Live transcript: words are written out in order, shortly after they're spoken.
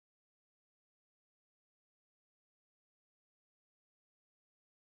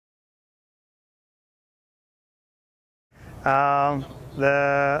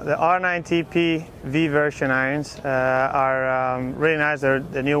The R9 TP V version irons are really nice. They're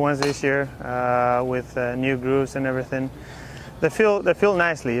the new ones this year with new grooves and everything. They feel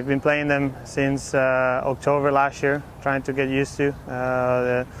nicely. I've been playing them since October last year, trying to get used to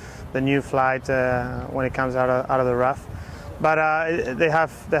the new flight when it comes out of the rough. But they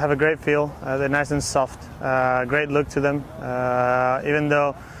have a great feel. They're nice and soft. Great look to them. Even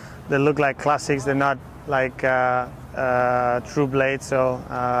though they look like classics, they're not like true blades. So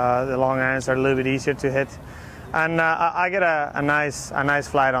the long irons are a little bit easier to hit. And I get a nice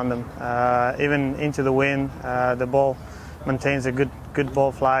flight on them. Even into the wind, the ball maintains a good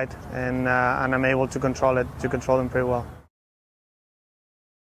ball flight, and I'm able to control them pretty well.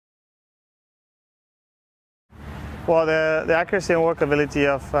 Well, the accuracy and workability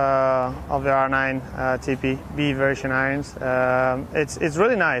of the R9 TP B version irons, it's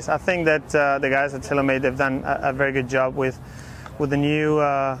really nice. I think that the guys at TaylorMade, they've done a very good job with the new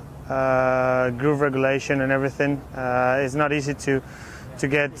groove regulation and everything. It's not easy to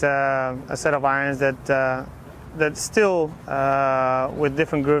get a set of irons that still, with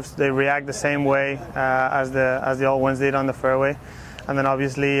different grooves, they react the same way as the old ones did on the fairway, and then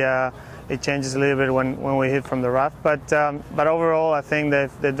obviously it changes a little bit when we hit from the rough. But overall, I think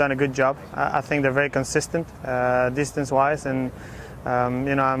they've done a good job. I think they're very consistent distance-wise, and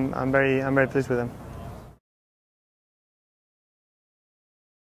you know, I'm very pleased with them.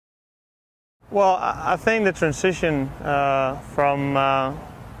 Well, I think the transition from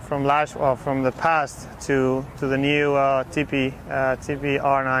the past to the new TP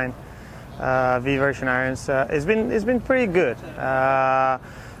R9 V version irons it's been pretty good.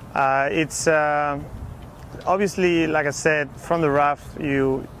 It's obviously, like I said, from the rough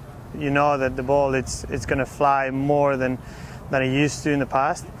you know that the ball it's going to fly more than it used to in the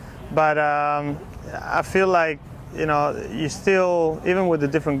past. But I feel like, you know, you still, even with the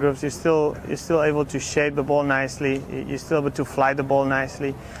different grooves, you're still able to shape the ball nicely. You're still able to fly the ball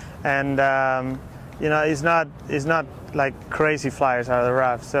nicely, and you know, it's not like crazy flyers out of the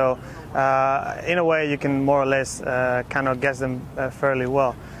rough. So in a way, you can more or less kind of guess them fairly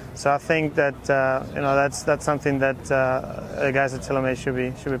well. So I think that you know, that's something that the guys at TaylorMade should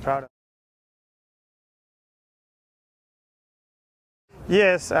be proud of.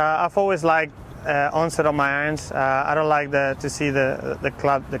 Yes, I've always liked onset of my irons. I don't like to see the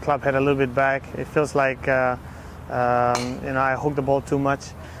club head a little bit back. It feels like you know, I hook the ball too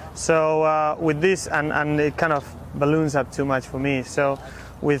much. So with this, and it kind of balloons up too much for me. So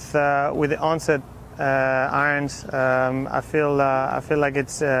with the onset irons, I feel like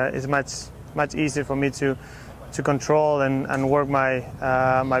it's much easier for me to control and work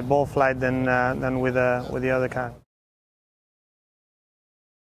my ball flight than with the other kind.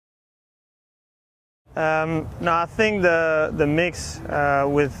 No, I think the mix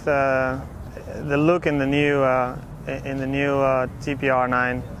with the look in the new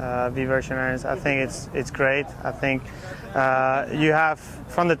TP-R9 V version irons, I think it's great. I think you have,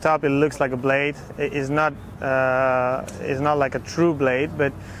 from the top, it looks like a blade. It's not like a true blade,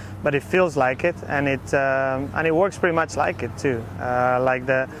 but it feels like it, and it works pretty much like it too. Like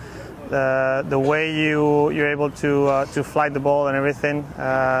the way you're able to flight the ball and everything,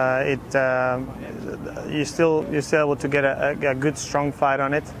 you're still able to get a good strong flight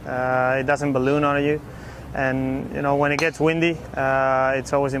on it. It doesn't balloon on you, and you know, when it gets windy,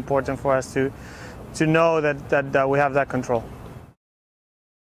 it's always important for us to know that we have that control.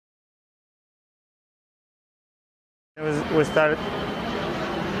 We started.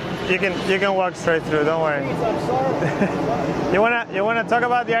 You can walk straight through. Don't worry. I'm sorry. You wanna talk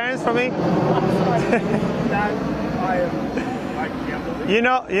about the irons for me? You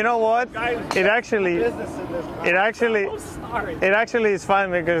know what? It actually is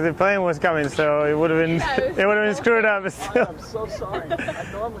fine, because the plane was coming, so it would have been screwed up. Still. I'm so sorry. I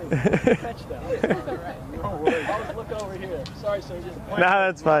normally catch that. No worries. I'll just look over here. Sorry, sir. No,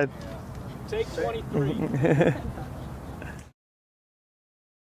 that's fine. Take 23.